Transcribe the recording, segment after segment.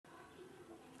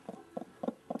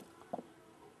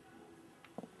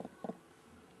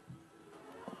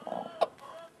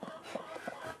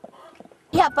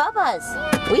have Bubba's.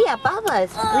 We have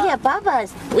Bubba's. We have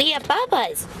Bubba's. We have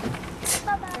Bubba's.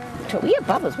 We have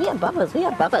Bubba's. We have Bubba's. We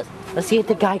have Bubba's. Let's see if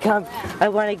the guy comes. I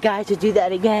want a guy to do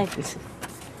that again.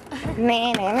 I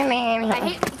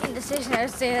hate making decisions. I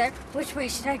was saying there. Which way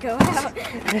should I go out?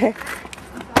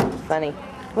 Funny.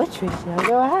 Which way should I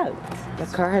go out? The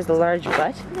car has a large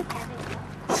butt.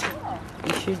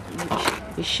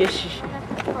 You should.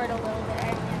 Record a little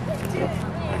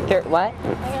bit. What?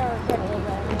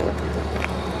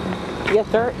 You have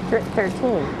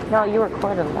 13. No, you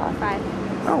recorded a lot. 5.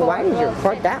 Oh, why did you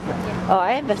record that much? Oh,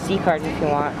 I have a C card if you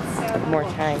want more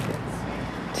time.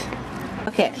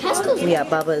 Okay, we have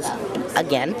Bubba's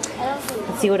again.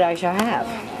 Let's see what I shall have.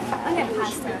 I got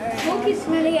pasta. I'm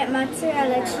gonna get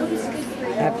mozzarella cheese.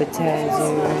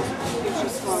 Appetizers,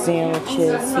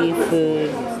 sandwiches,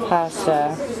 seafood,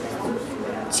 pasta,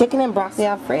 chicken and broccoli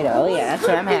alfredo. Oh yeah, that's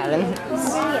what I'm having.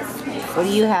 What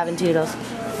are you having, Toodles?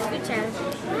 Good job.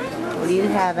 What are you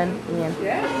having, Ian?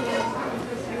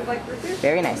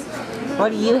 Very nice.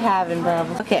 What are you having,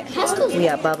 Bubba? Okay, we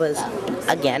have Bubba's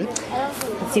again.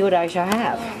 Let's see what I shall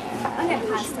have. I got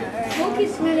pasta. I'm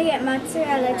gonna get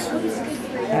mozzarella cheese.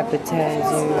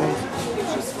 Appetizers,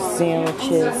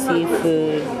 sandwiches,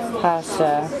 seafood,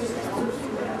 pasta,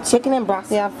 chicken and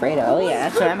broccoli alfredo. Oh yeah,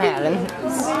 that's what I'm having.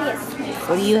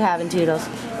 What are you having, Toodles?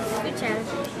 Good job.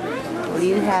 What are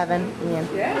you having, Ian?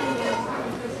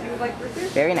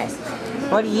 Very nice.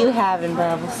 What are you having,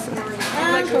 Bubbles?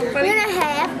 We're gonna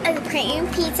have a cream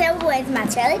pizza with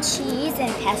mozzarella cheese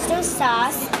and pesto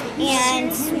sauce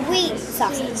and sweet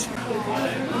sausage.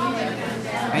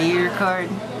 Are you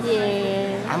recording?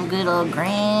 Yeah. I'm good old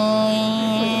Granny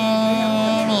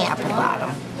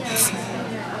Applebottom.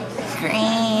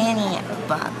 Granny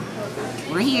Applebottom.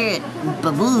 We're here at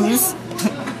Baboo's.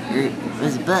 It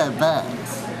was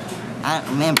Bubba's. I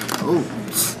don't remember.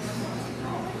 Oops.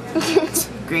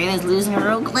 Granny's losing her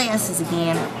old glasses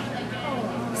again.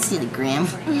 Silly Grim.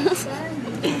 That's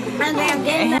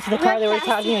the car that we're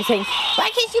talking and saying, why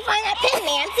can't you find that pen,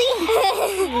 Nancy?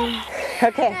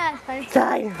 Okay.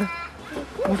 Time.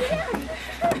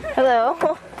 Hello.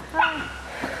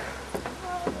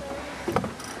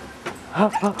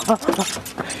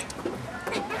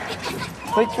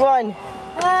 Which one?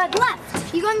 The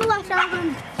left. You go on the left. I'm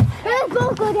going. Let's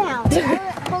both go down.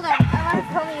 Hold on. I want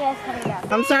to tell you guys coming down.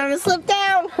 I'm starting to slip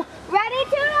down. Ready,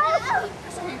 Toodles?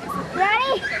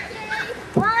 Ready?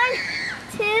 1,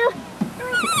 2, 3.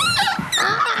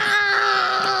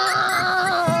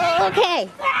 Okay.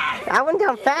 I went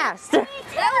down fast. That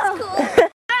was cool.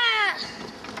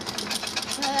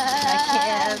 I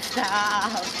can't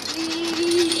stop.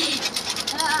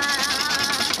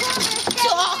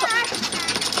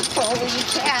 Holy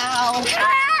cow.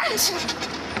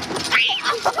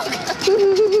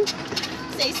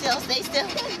 Stay still, stay still.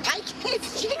 I can't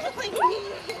jiggling me.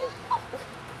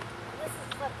 This is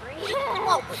slippery.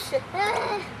 Oh, shit.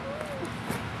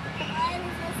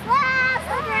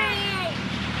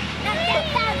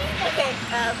 Okay,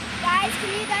 guys, can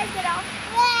you guys get off?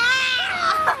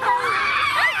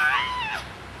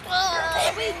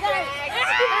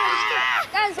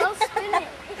 Guys, I'll spin it.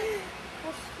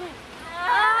 I'll spin.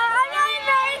 I'm not in a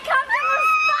very comfortable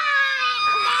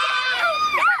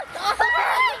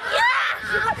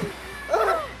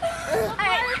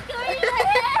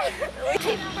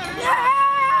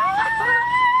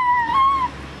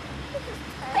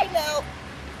I know.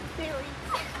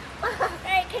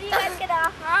 Alright, can you guys get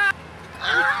off?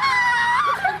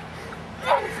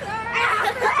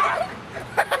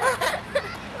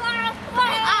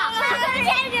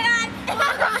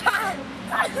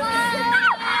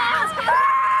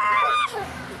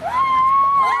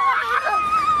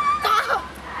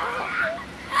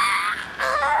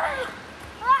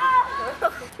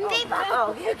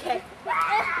 Oh, okay.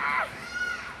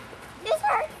 This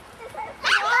hurts.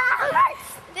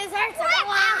 This hurts.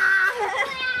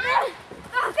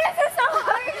 Oh, this is so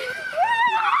hard.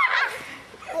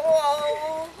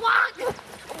 Whoa.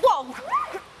 Whoa.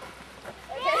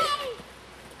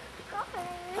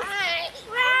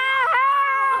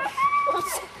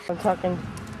 I'm talking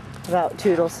about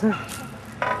Toodles.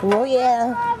 Oh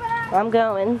yeah. I'm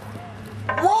going.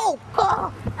 Whoa.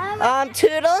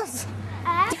 Toodles.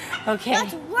 Okay.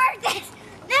 That's worth it.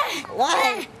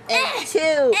 1 and 2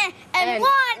 and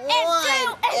 1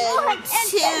 and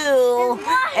 2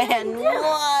 and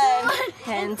 1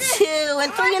 and 2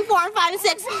 and 3 and 4 and 5 and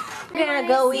 6. We're gonna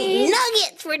go eat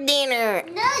nuggets for dinner.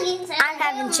 I'm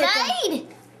having chicken.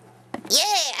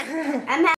 Yeah. I'm